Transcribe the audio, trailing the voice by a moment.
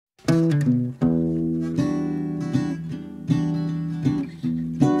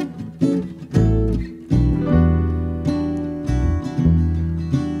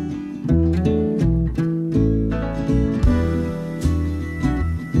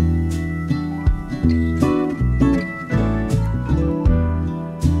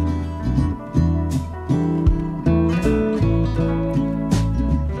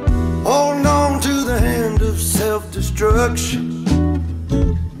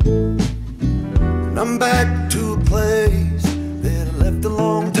And I'm back to a place that I left a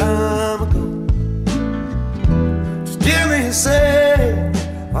long time ago. Just give me a sec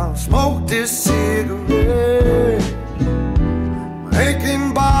while I smoke this cigarette. My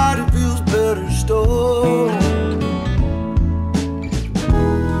aching body feels better still.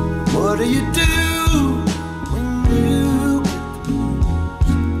 What do you do when you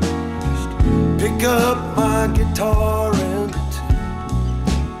just pick up my guitar and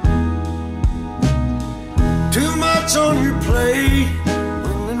too much on your plate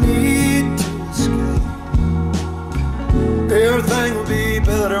when you need to escape? Everything will be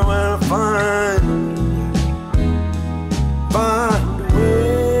better when I find a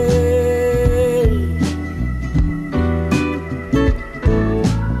way.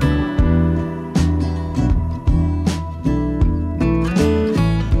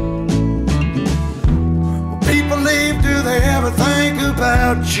 When people leave, do they ever think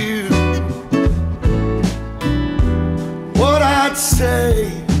about you? What I'd say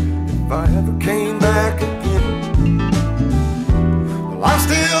if I ever came back again. Well, I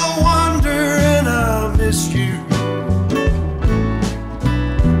still wonder and I miss you.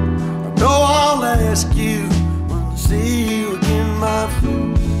 I know I'll ask you when I see you again, my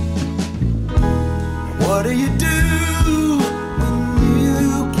friend. What do you do when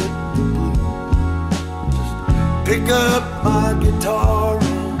you get the blues? Just pick up my guitar.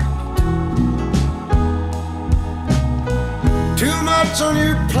 Too much on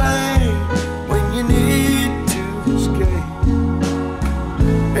your plate when you need to escape.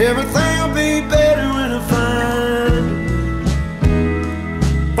 Everything will be better when I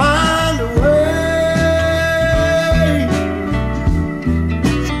find a way.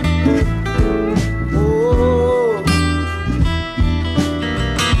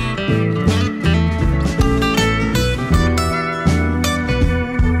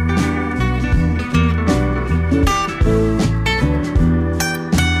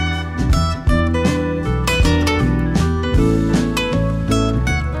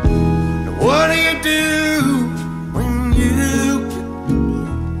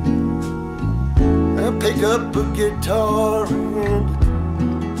 Pick up a guitar and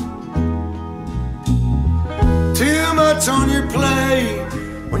too much on your plate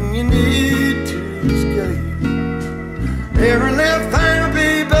when you need to escape. Every little thing will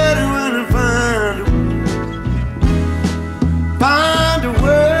be better when I find a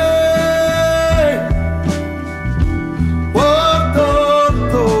way.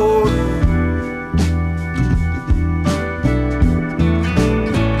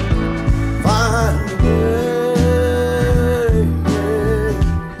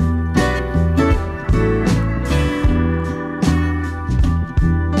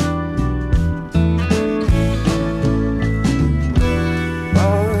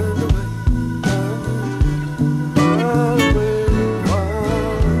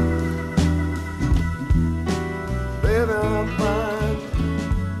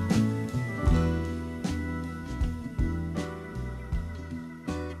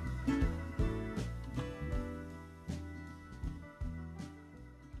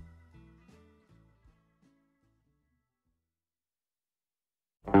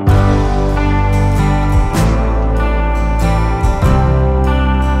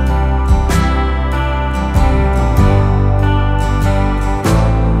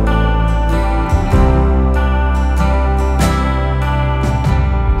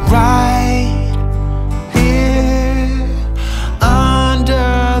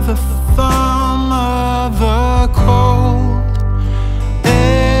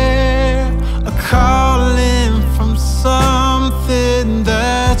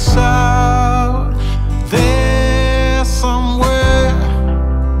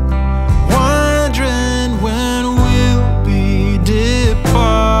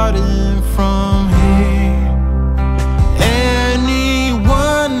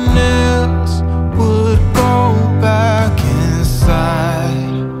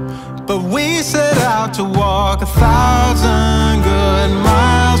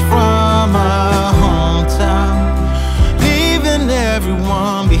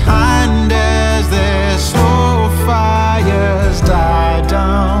 Behind as their slow fires die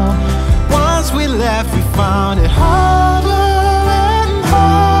down.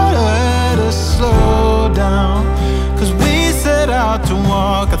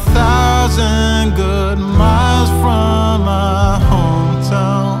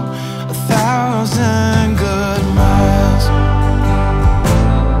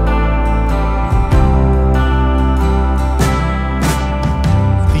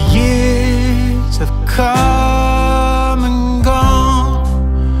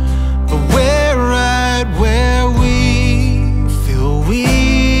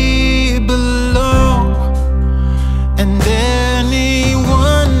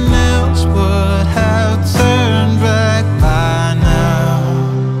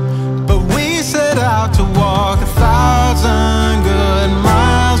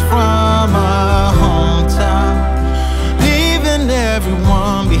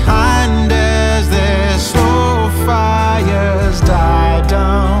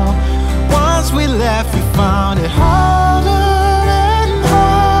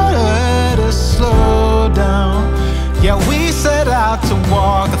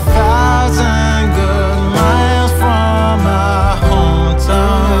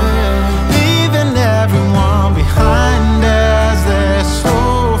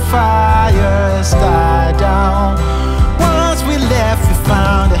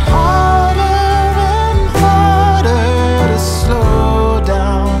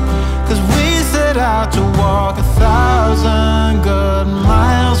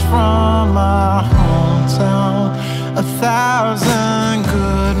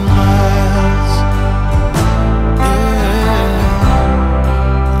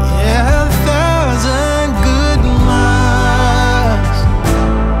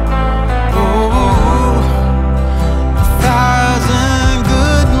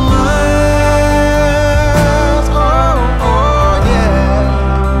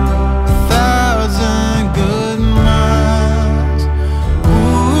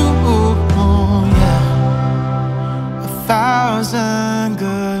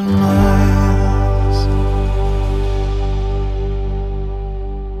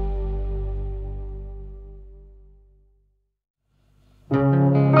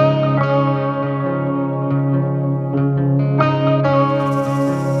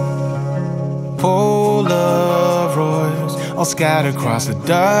 scattered across the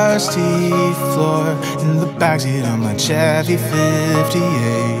dusty floor in the backseat of my Chevy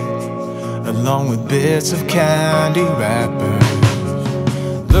 58, along with bits of candy wrappers.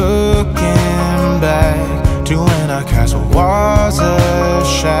 Looking back to when our castle was a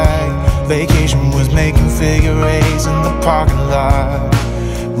shack, vacation was making figure eights in the parking lot.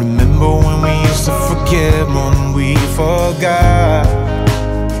 Remember when we used to forgive more than we forgot?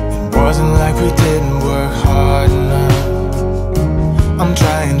 It wasn't like we didn't work hard enough. I'm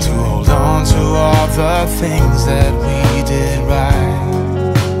trying to hold on to all the things that we did right.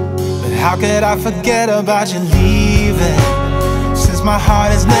 But how could I forget about you leaving? Since my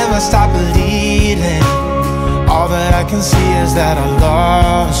heart has never stopped bleeding, all that I can see is that I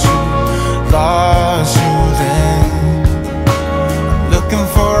lost you then. Looking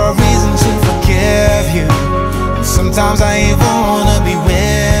for a reason to forgive you, and sometimes I even wanna be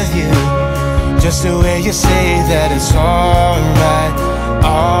with you, just to hear you say that it's alright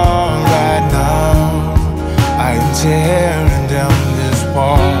now. I am tearing down this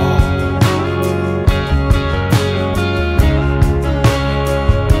wall.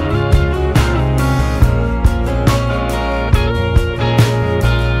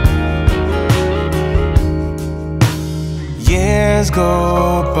 Years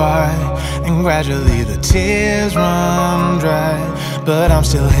go by, and gradually the tears run dry, but I'm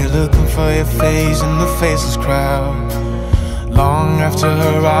still here looking for your face in the faceless crowd. Long after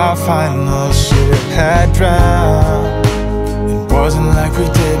our final ship had drowned, it wasn't like we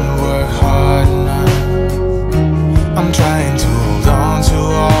didn't work hard enough. I'm trying to hold on to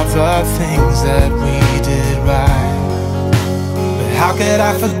all the things that we did right. But how could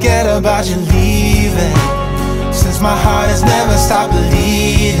I forget about you leaving? Since my heart has never stopped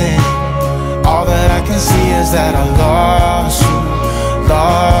bleeding, all that I can see is that I lost you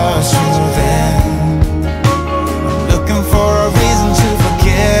then. I'm looking for a reason to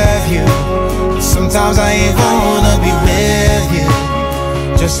forgive you, but sometimes I even wanna be with you,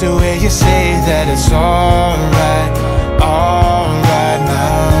 just to hear you say that it's alright now.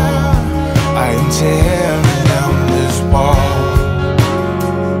 I am tearing down this wall.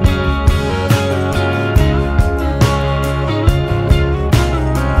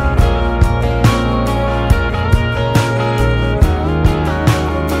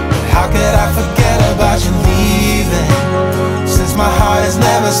 About you leaving, since my heart has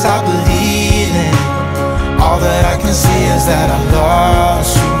never stopped bleeding, all that I can see is that I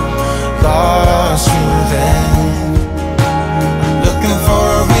lost you then. I'm looking for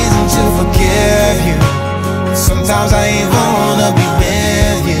a reason to forgive you, but sometimes I even wanna be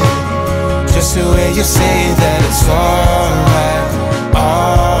with you, just to hear you say that it's alright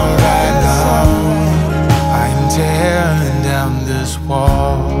now. I'm tearing down this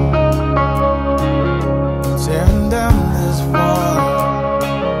wall. Tearing down this wall,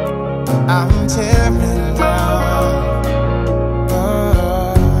 I'm tearing down,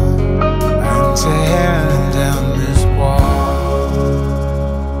 I'm tearing down this wall.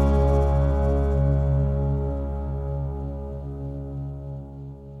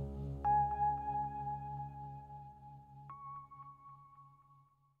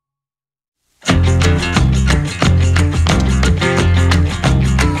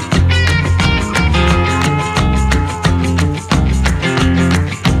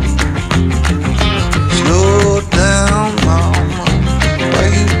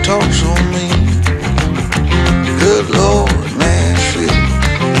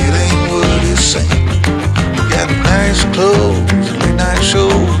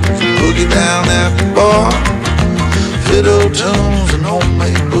 Tunes and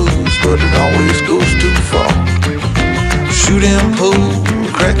homemade booze, but it always goes too far. Shooting pool,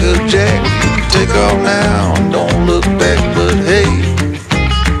 crack a jack, take off now and don't look back. But hey,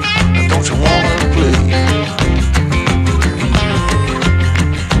 don't you wanna play?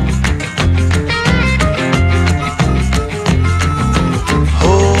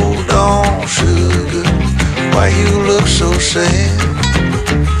 Hold on, sugar, why you look so sad?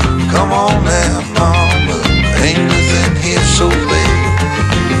 Come on now, mama, ain't nothing here so bad.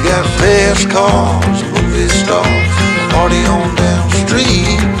 You got fast cars, movie stars, party on down the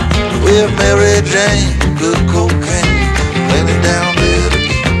street with Mary Jane, good cocaine, plenty down there to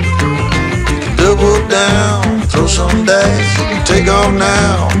eat. You can double down, throw some dice, you can take off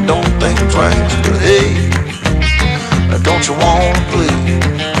now, don't think twice. But hey, don't you wanna play?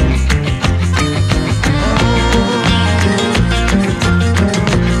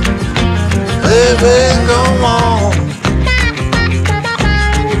 Baby, come on.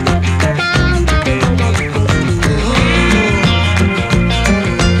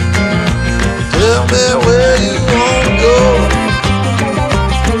 Tell me where you wanna go.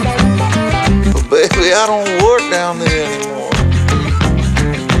 Hey, I don't work down there anymore.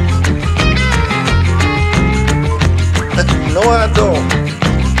 No, I don't.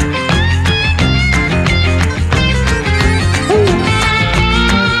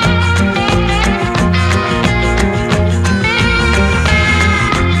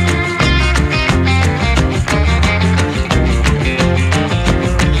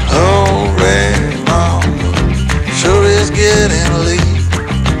 Getting late.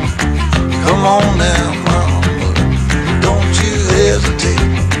 Come on now, mama, don't you hesitate.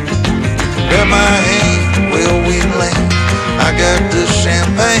 Grab my hand, well we land. I got the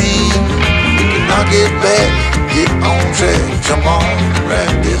champagne. We can knock it back, get on track, jump on,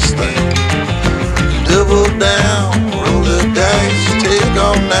 ride this thing. Double down, roll the dice, take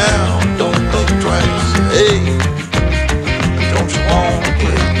off now, don't think twice. Hey, don't you wanna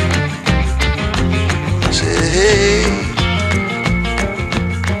play? Say hey.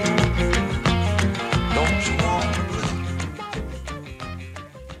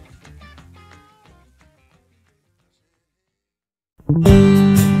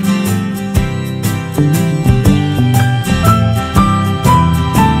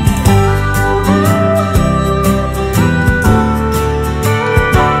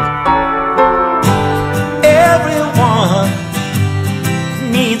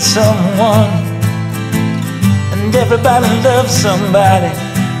 Someone, and everybody loves somebody,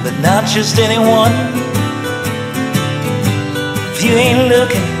 but not just anyone. If you ain't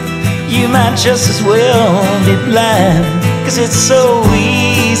looking, you might just as well be blind. 'Cause it's so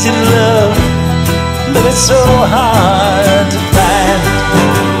easy to love, but it's so hard to find.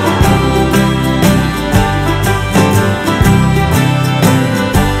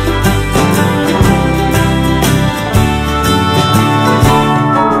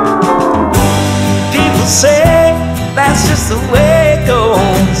 Say that's just the way it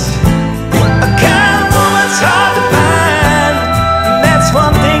goes. A kind woman's hard to find, and that's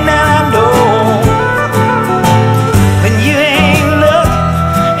one thing that I know. When you ain't look,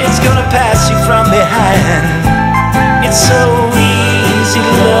 it's gonna pass you from behind. It's so easy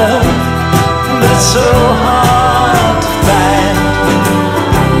to love, but it's so hard to find.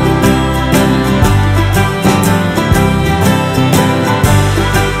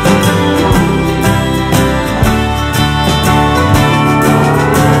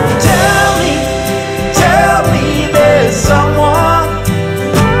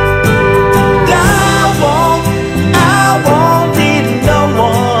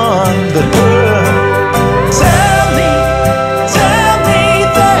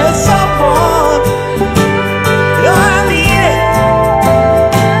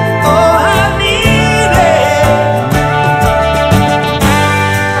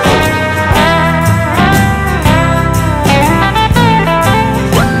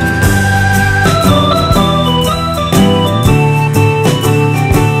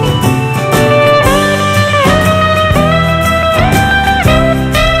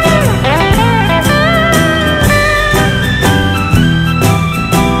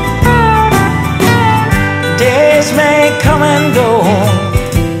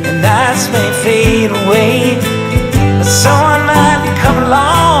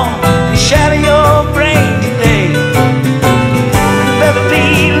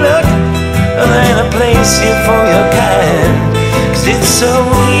 Here for your kind, 'cause it's so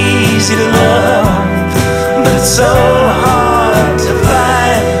easy to love, but it's so hard to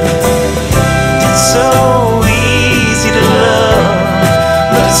find. It's so easy to love,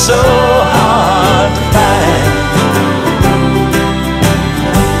 but it's so hard to find.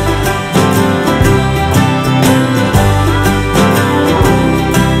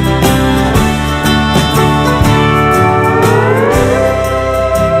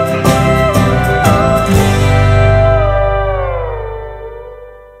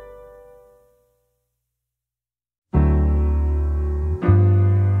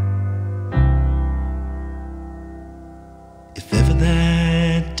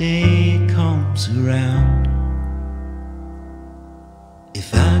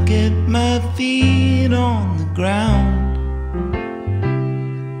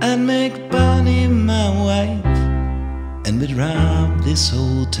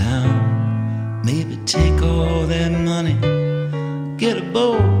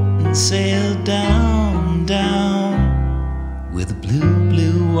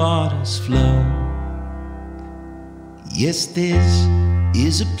 Yes, this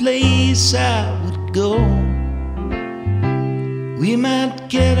is a place I would go. We might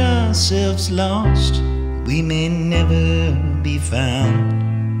get ourselves lost, we may never be found,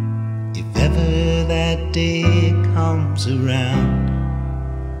 if ever that day comes around.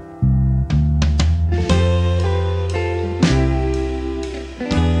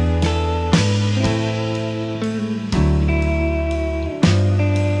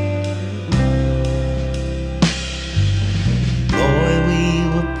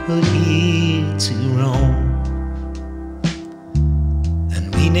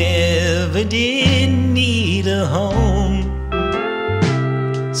 we didn't need a home.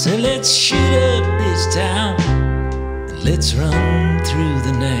 So let's shoot up this town, and let's run through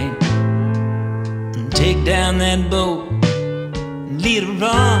the night, and take down that boat and lead a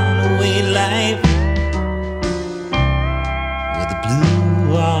runaway life where the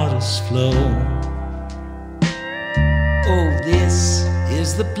blue waters flow. Oh, this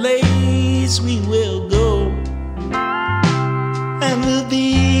is the place we will go, and we'll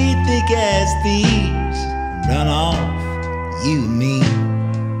be thick as thieves, run off, you and me.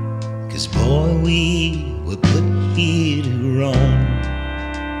 'Cause boy, we were put here to roam.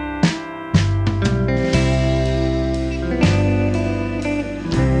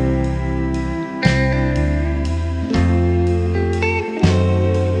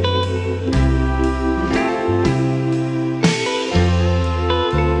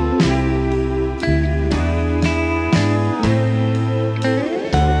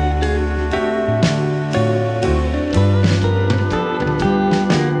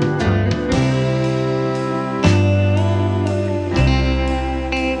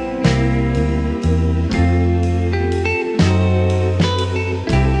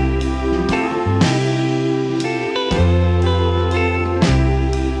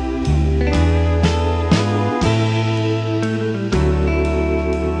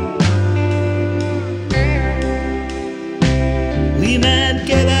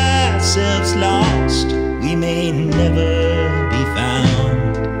 Lost, we may never be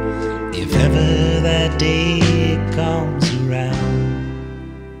found, if ever that day comes around.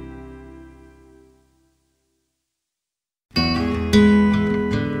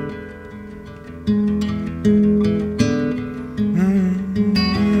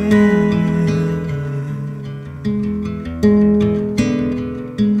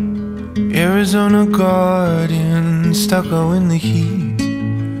 Arizona garden, stucco in the heat.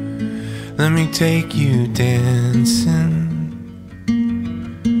 Let me take you dancing.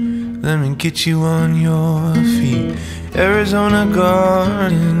 Let me get you on your feet. Arizona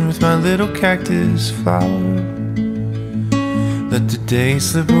garden with my little cactus flower. Let the day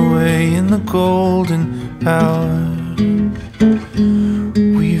slip away in the golden hour.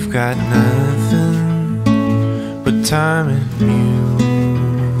 We've got nothing but time and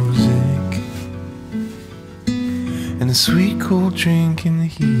music, and a sweet cold drink in the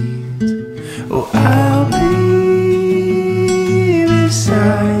heat. Oh, I'll be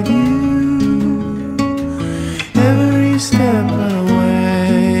beside you every step of the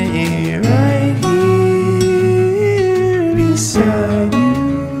way, right here beside you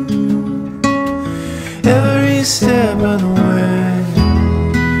every step of the way.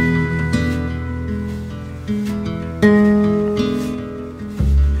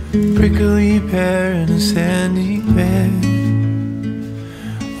 Prickly pear in a sandy bed,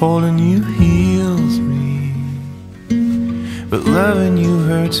 holding you heals me, but loving you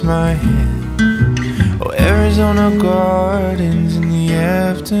hurts my head. Oh, Arizona gardens in the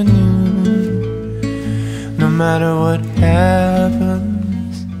afternoon. No matter what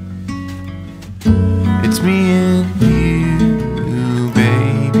happens, it's me and you,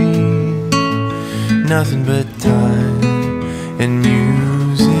 baby. Nothing but time and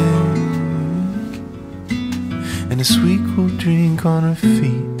music, and a sweet cool drink on her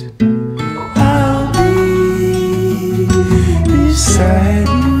feet. I'll be beside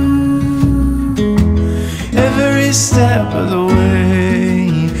you every step of the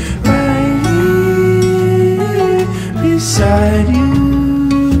way, right here beside you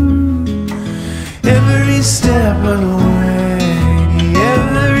every step of the way,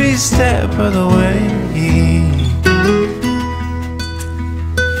 every step of the way.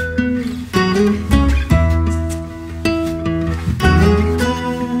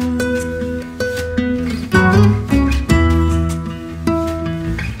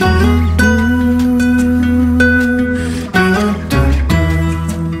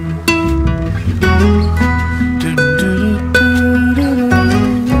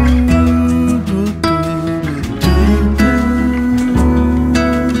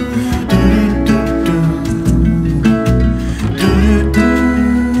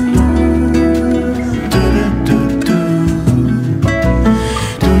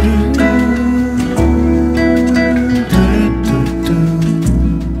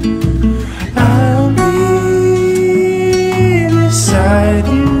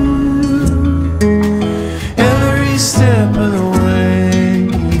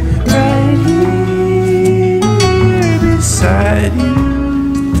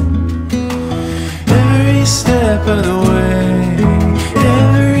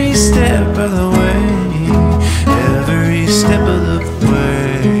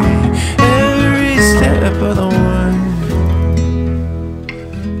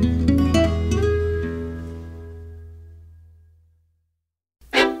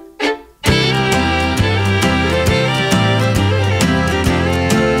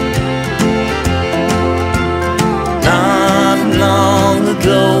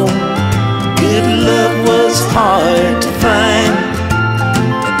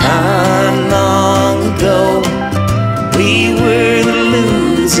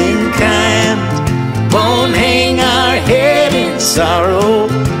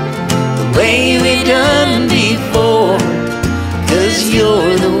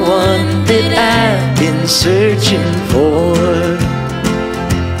 you're the one that I've been searching for.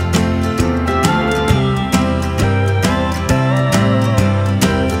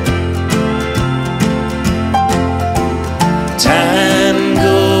 Time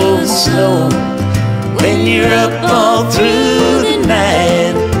goes slow when you're up all through the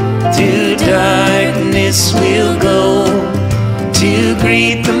night. Through darkness we'll go to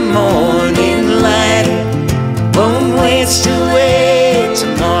greet the morning light. Won't waste away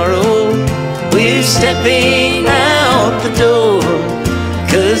tomorrow. We're stepping out the door,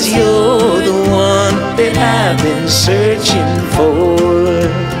 'cause you're the one that I've been searching for.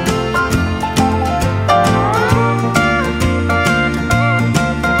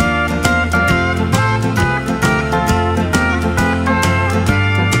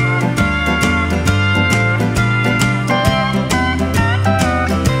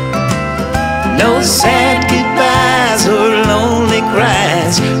 No sad goodbyes or lonely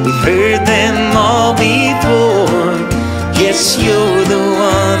cries, we've heard them all before. Yes, you're the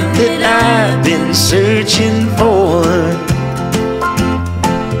one that I've been searching for.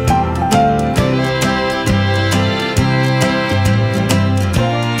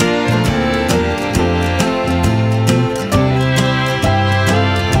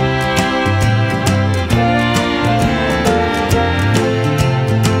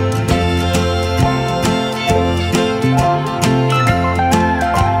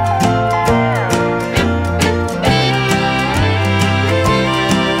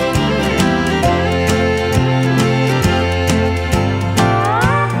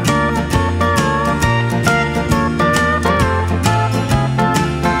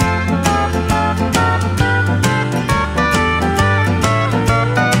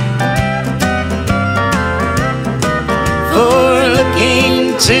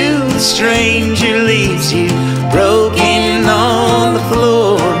 To the stranger leaves you broken on the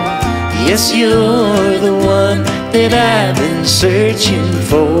floor. Yes, you're the one that I've been searching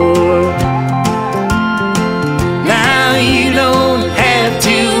for. Now you don't have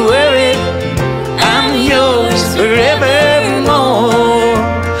to worry, I'm yours forevermore.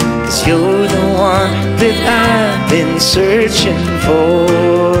 'Cause you're the one that I've been searching for.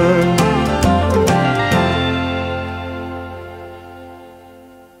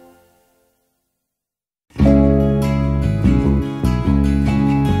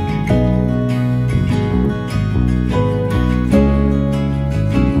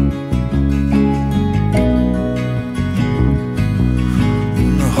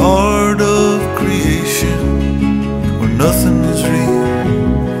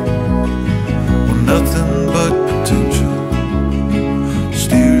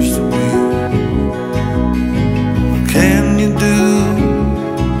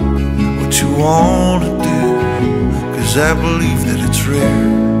 I believe that it's rare.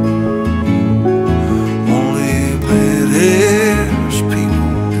 Only badass people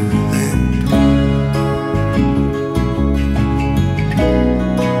do that.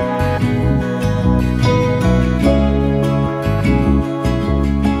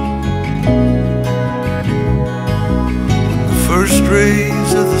 When the first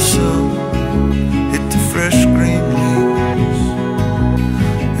rays of the sun hit the fresh green leaves,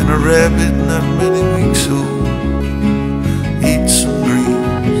 and a rabbit not many weeks old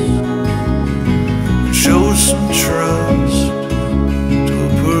some trust to a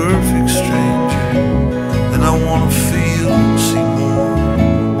perfect stranger, then I wanna feel and see more.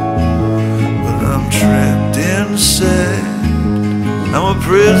 But I'm trapped inside, I'm a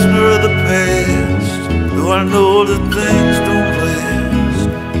prisoner of the past, though I know that things don't last.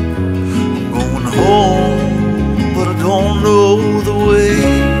 I'm going home, but I don't know the way.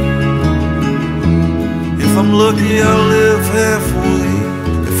 If I'm lucky, I'll live halfway.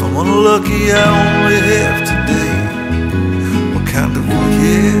 If I'm unlucky, I only have today. What kind of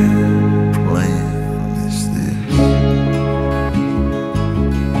weird plan is this?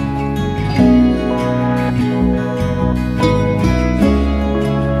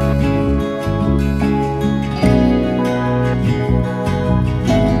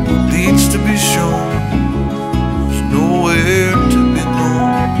 What needs to be shown is nowhere to be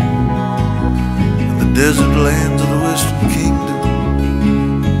known. In the desert lands of the Western Kingdom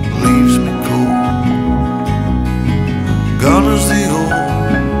leaves me cold. Gone is the old,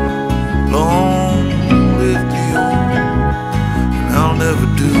 long live the old, and I'll never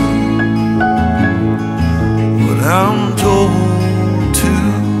do what I'm told to,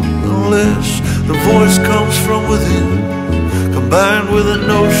 unless the voice comes from within, combined with a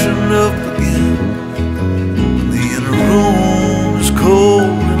notion of begin. The inner room is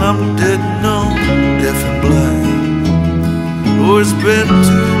cold and I'm dead and numb, deaf and blind. Oh, it's been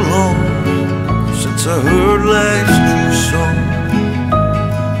too long since I heard last your song.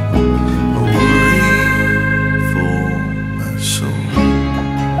 I worry for my soul.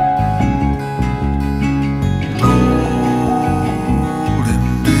 Golden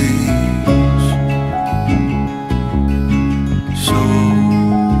days, so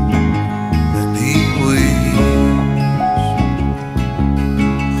many ways.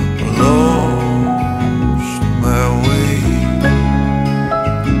 Lost my way.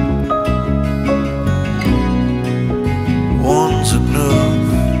 One's enough.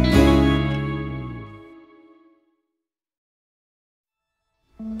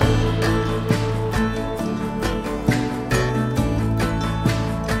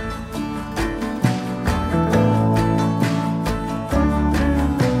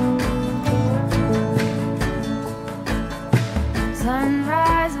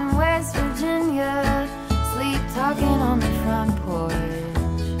 Sunrise in West Virginia, sleep talking on the front porch,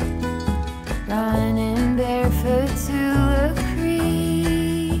 running barefoot to a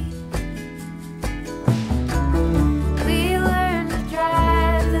creek. We learned to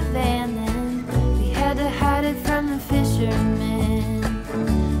drive the van, then we had to hide it from the fishermen.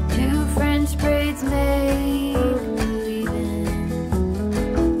 2 French braids make believing,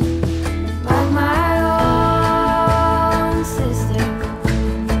 like my own sister.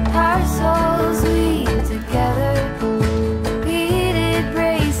 Our souls weave together, beaded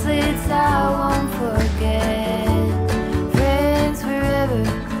bracelets I won't forget. Friends forever.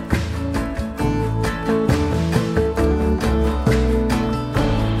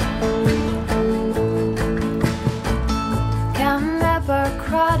 Counting up our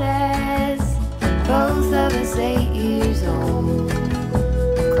crawdads, both of us 8 years old.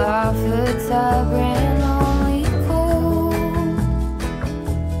 Clawfoots are brand